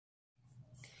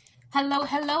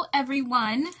Hello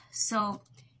everyone. So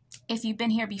if you've been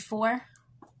here before,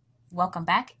 welcome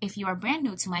back. If you are brand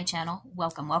new to my channel,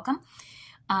 welcome.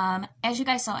 As you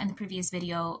guys saw in the previous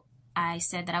video, I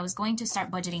said that I was going to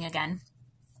start budgeting again,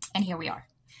 and here we are.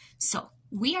 So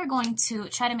we are going to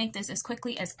try to make this as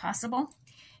quickly as possible.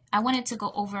 I wanted to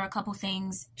go over a couple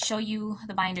things, show you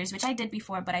the binders, which I did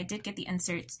before, but I did get the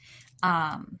inserts,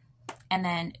 and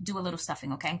then do a little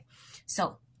stuffing, okay?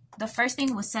 So the first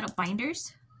thing was set up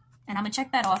binders. And I'm going to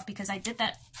check that off because I did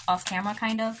that off camera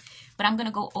kind of. But I'm going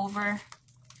to go over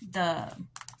the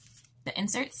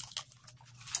inserts.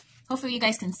 Hopefully you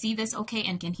guys can see this okay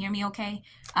and can hear me okay.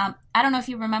 I don't know if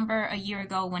you remember a year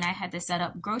ago when I had this set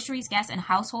up. Groceries, gas, and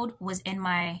household was in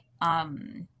my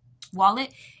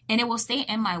wallet. And it will stay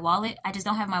in my wallet. I just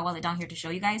don't have my wallet down here to show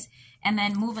you guys. And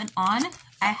then moving on,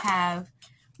 I have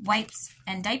wipes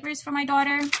and diapers for my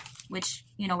daughter. Which,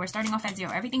 you know, we're starting off at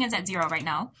 0. Everything is at 0 right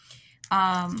now.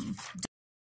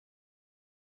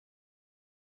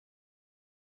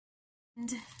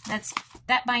 That's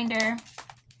that binder,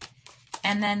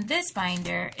 and then this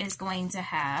binder is going to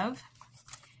have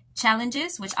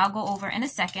challenges, which I'll go over in a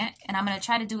second, and I'm going to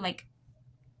try to do like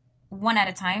one at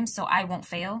a time so I won't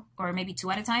fail, or maybe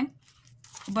 2 at a time,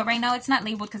 but right now it's not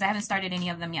labeled because I haven't started any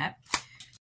of them yet.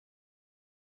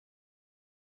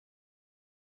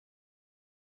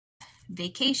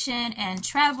 Vacation and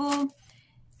travel.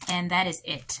 And that is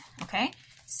it, okay?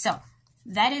 So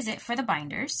that is it for the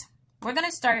binders. We're going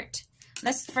to start,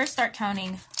 let's first start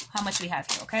counting how much we have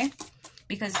here, okay?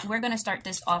 Because we're going to start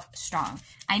this off strong.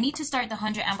 I need to start the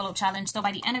 100 envelope challenge, so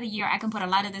by the end of the year, I can put a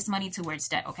lot of this money towards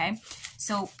debt, okay?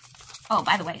 So, oh,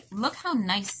 by the way, look how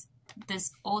nice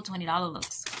this old $20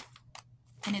 looks.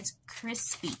 And it's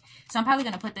crispy. So I'm probably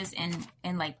going to put this in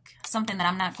like something that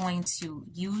I'm not going to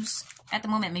use at the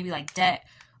moment, maybe like debt,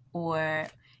 or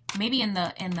maybe in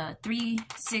the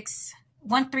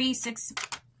 1 3 6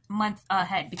 month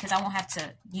ahead, because I won't have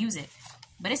to use it.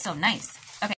 But it's so nice.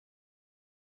 Okay.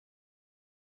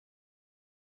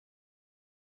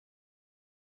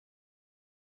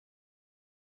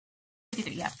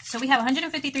 Yeah. So we have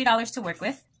 $153 to work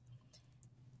with.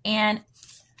 And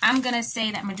I'm going to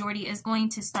say that majority is going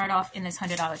to start off in this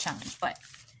 $100 challenge. But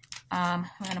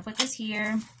we're going to put this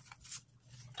here.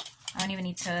 I don't even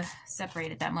need to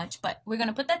separate it that much, but we're going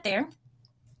to put that there.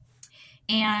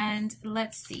 And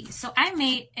let's see. So I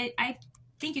made it. I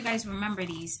think you guys remember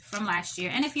these from last year.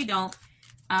 And if you don't,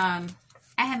 I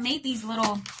had made these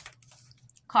little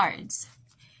cards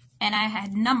and I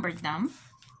had numbered them.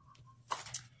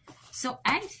 So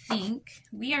I think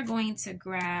we are going to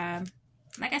grab,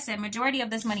 like I said, majority of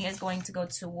this money is going to go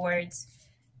towards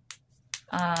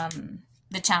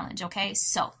the challenge. Okay.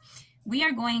 So we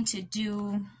are going to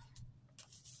do,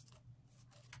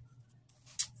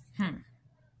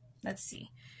 let's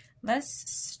see. Let's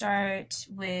start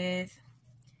with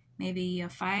maybe a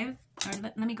 5. Or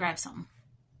let me grab some.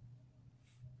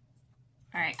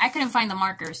 All right. I couldn't find the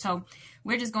marker, so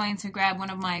we're just going to grab one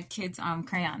of my kids'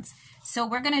 crayons. So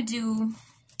we're going to do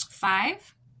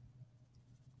 5.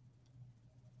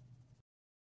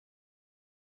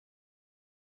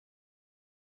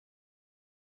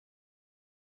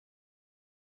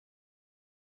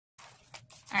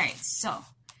 All right. So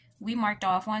we marked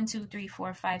off 1, 2, 3,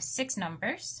 4, 5, 6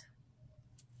 numbers.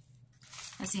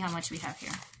 Let's see how much we have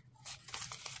here.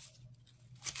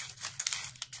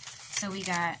 So we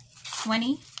got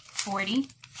 20, 40,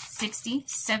 60,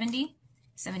 70,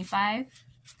 75,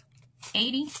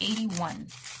 80, 81.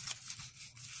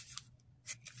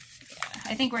 Yeah,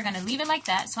 I think we're going to leave it like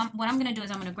that. So what I'm going to do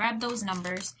is I'm going to grab those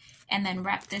numbers and then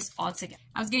wrap this all together.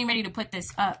 I was getting ready to put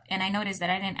this up, and I noticed that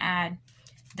I didn't add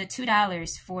the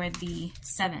 $2 for the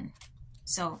 7.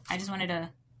 So I just wanted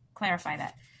to clarify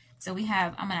that. So we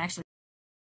have, I'm going to actually,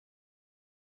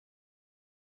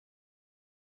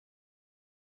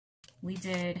 we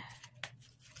did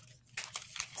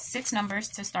 6 numbers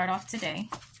to start off today.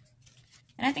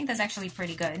 And I think that's actually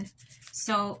pretty good.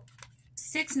 So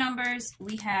 6 numbers,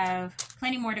 we have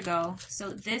plenty more to go. So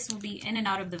this will be in and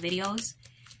out of the videos,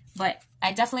 but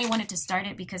I definitely wanted to start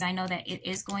it because I know that it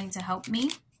is going to help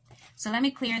me. So let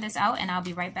me clear this out and I'll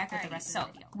be right back with the rest of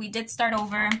the video. We did start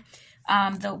over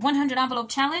the 100 envelope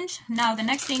challenge. Now the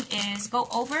next thing is go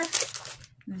over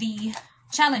the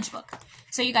challenge book.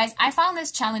 So you guys, I found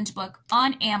this challenge book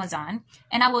on Amazon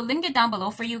and I will link it down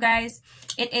below for you guys.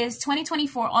 It is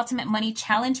 2024 Ultimate Money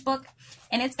Challenge Book,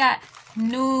 and it's got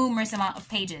numerous amount of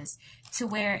pages to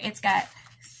where it's got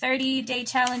 30-day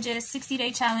challenges,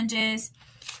 60-day challenges,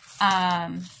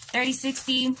 30,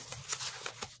 60.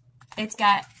 It's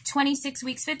got 26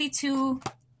 weeks, 52,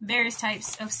 various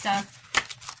types of stuff.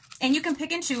 And you can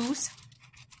pick and choose.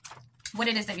 what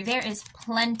it is that there is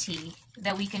plenty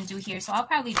that we can do here. So I'll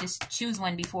probably just choose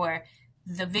one before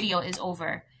the video is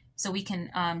over so we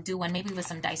can do one maybe with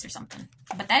some dice or something.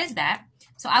 But that is that.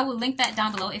 So I will link that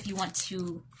down below if you want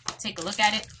to take a look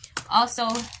at it. Also,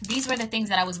 these were the things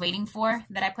that I was waiting for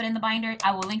that I put in the binder.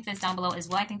 I will link this down below as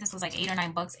well. I think this was like $8 or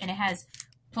 $9 and it has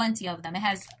plenty of them. It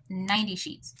has 90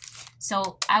 sheets.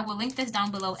 So I will link this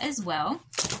down below as well.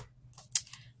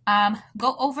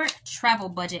 Go over travel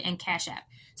budget and Cash App.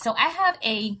 So I have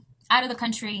a out of the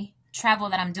country travel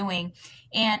that I'm doing,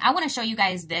 and I want to show you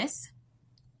guys this.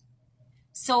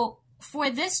 So for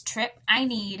this trip, I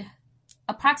need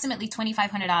approximately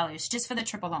 $2,500 just for the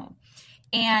trip alone.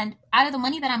 And out of the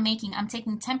money that I'm making, I'm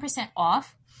taking 10%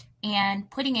 off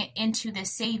and putting it into the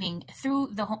saving through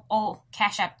the whole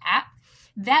Cash App app.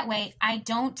 That way I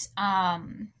don't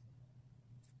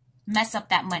mess up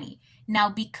that money. Now,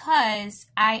 because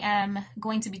I am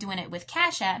going to be doing it with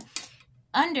Cash App,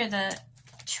 under the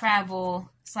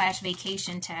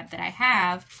travel/vacation tab that I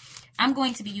have, I'm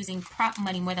going to be using Prop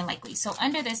Money more than likely. So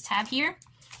under this tab here,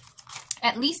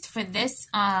 at least for this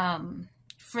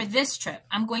trip,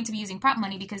 I'm going to be using Prop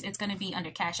Money because it's going to be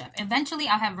under Cash App. Eventually,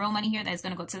 I'll have real money here that's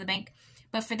going to go to the bank.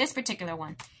 But for this particular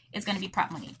one, it's going to be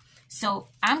Prop Money. So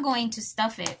I'm going to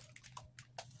stuff it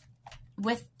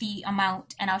with the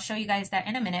amount, and I'll show you guys that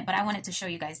in a minute, but I wanted to show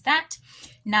you guys that.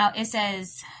 Now, it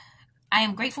says, I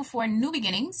am grateful for new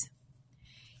beginnings.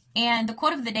 And the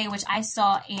quote of the day, which I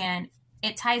saw, and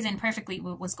it ties in perfectly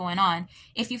with what's going on.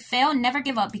 If you fail, never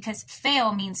give up, because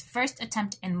fail means first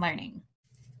attempt in learning.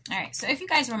 All right, so if you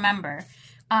guys remember,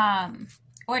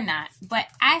 or not, but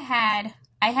I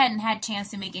hadn't had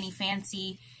chance to make any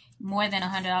fancy more than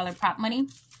 $100 prop money.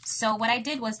 So what I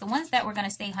did was the ones that were going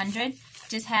to stay 100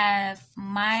 just have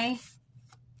my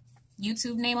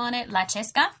YouTube name on it, La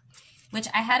Chesca, which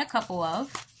I had a couple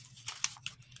of.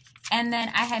 And then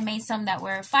I had made some that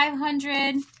were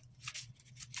 500.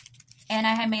 And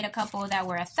I had made a couple that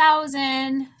were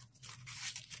 1,000.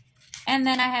 And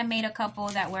then I had made a couple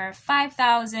that were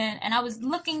 5,000. And I was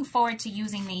looking forward to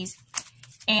using these.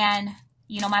 And,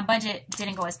 you know, my budget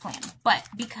didn't go as planned. But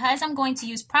because I'm going to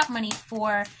use prop money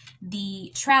for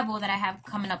the travel that I have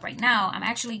coming up right now, I'm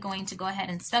actually going to go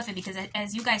ahead and stuff it, because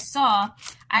as you guys saw,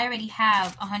 I already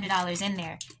have $100 in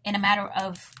there in a matter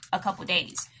of a couple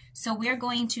days. So we're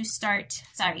going to start,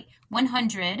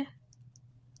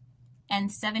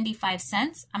 175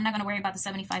 cents. I'm not going to worry about the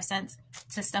 75 cents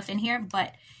to stuff in here,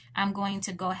 but I'm going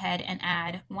to go ahead and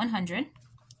add 100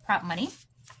 prop money.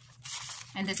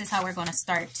 And this is how we're going to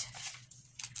start.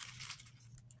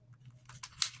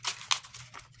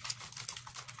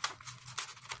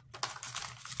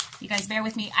 You guys bear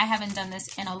with me. I haven't done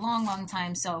this in a long, long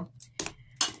time. So,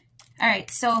 all right.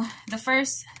 So the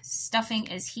first stuffing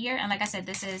is here. And like I said,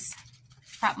 this is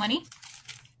prop money.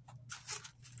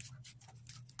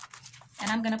 And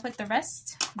I'm going to put the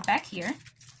rest back here.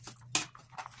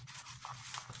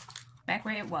 Back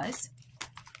where it was.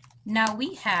 Now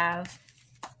we have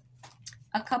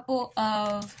a couple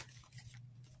of,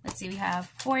 let's see, we have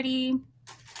 40,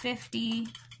 50,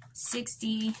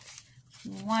 60,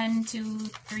 1, 2,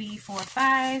 3, 4,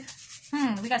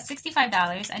 5. We got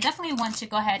 $65. I definitely want to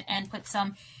go ahead and put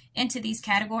some into these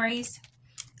categories,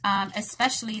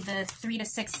 especially the 3 to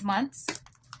 6 months,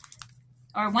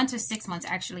 or 1 to 6 months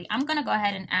actually. I'm gonna go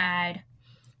ahead and add,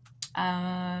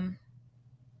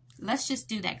 let's just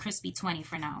do that crispy 20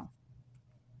 for now.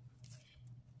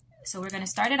 So we're gonna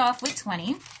start it off with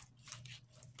 20.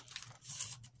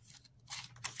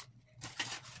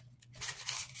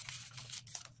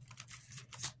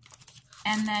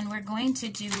 And then we're going to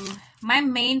do, my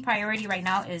main priority right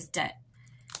now is debt.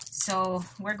 So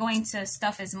we're going to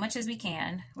stuff as much as we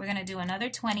can. We're going to do another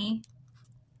 20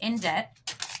 in debt.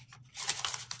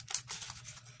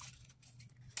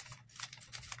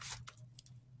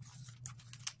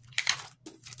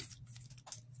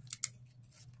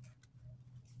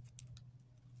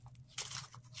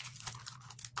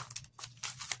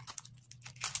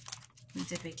 We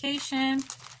did vacation.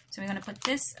 So we're going to put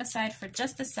this aside for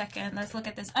just a second. Let's look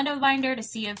at this under binder to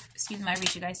see if, excuse my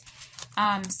reach, you guys,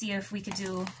 see if we could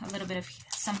do a little bit of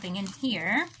something in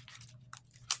here.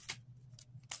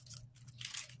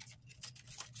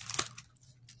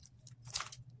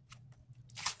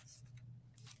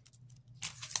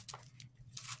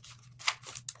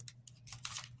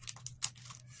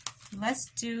 Let's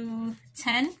do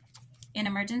 10 in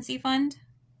emergency fund.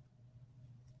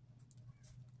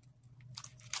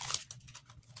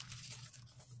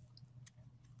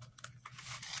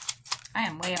 I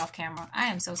am way off camera. I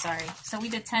am so sorry. So we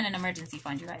did 10 in emergency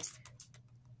fund, you guys.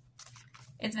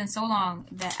 It's been so long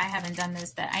that I haven't done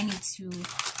this that I need to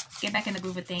get back in the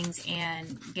groove of things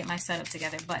and get my setup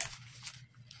together. But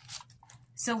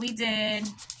so we did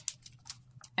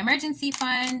emergency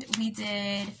fund, we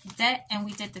did debt, and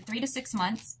we did the 3 to 6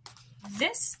 months.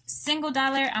 This single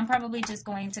dollar, I'm probably just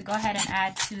going to go ahead and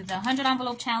add to the 100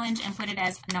 envelope challenge and put it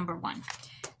as number 1.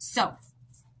 So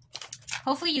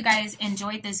hopefully you guys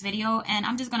enjoyed this video, and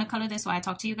I'm just going to color this while I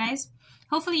talk to you guys.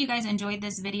 Hopefully you guys enjoyed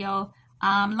this video.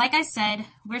 Like I said,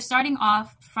 we're starting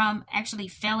off from actually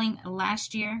failing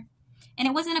last year, and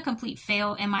it wasn't a complete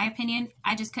fail in my opinion.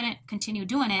 I just couldn't continue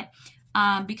doing it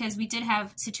because we did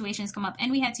have situations come up,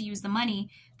 and we had to use the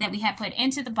money that we had put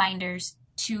into the binders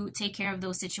to take care of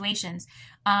those situations.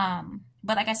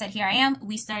 But like I said, here I am.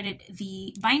 We started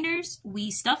the binders.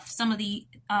 We stuffed some of the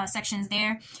sections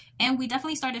there, and we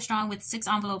definitely started strong with 6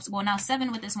 envelopes. Well, now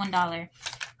 7 with this $1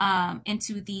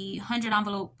 into the 100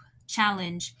 envelope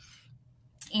challenge.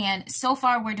 And so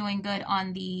far, we're doing good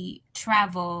on the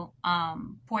travel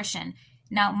portion.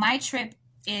 Now, my trip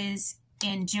is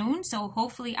in June, so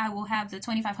hopefully I will have the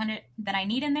 2,500 that I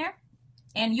need in there.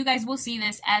 And you guys will see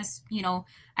this as, you know,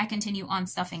 I continue on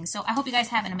stuffing. So I hope you guys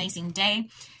have an amazing day.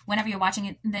 Whenever you're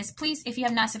watching this, please, if you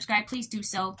have not subscribed, please do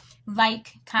so.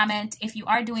 Like, comment. If you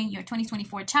are doing your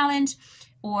 2024 challenge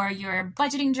or your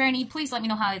budgeting journey, please let me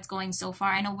know how it's going so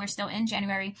far. I know we're still in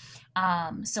January.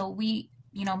 So we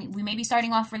may be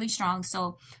starting off really strong.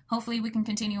 So hopefully we can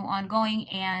continue on going.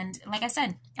 And like I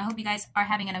said, I hope you guys are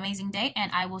having an amazing day, and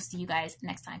I will see you guys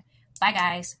next time. Bye,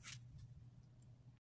 guys.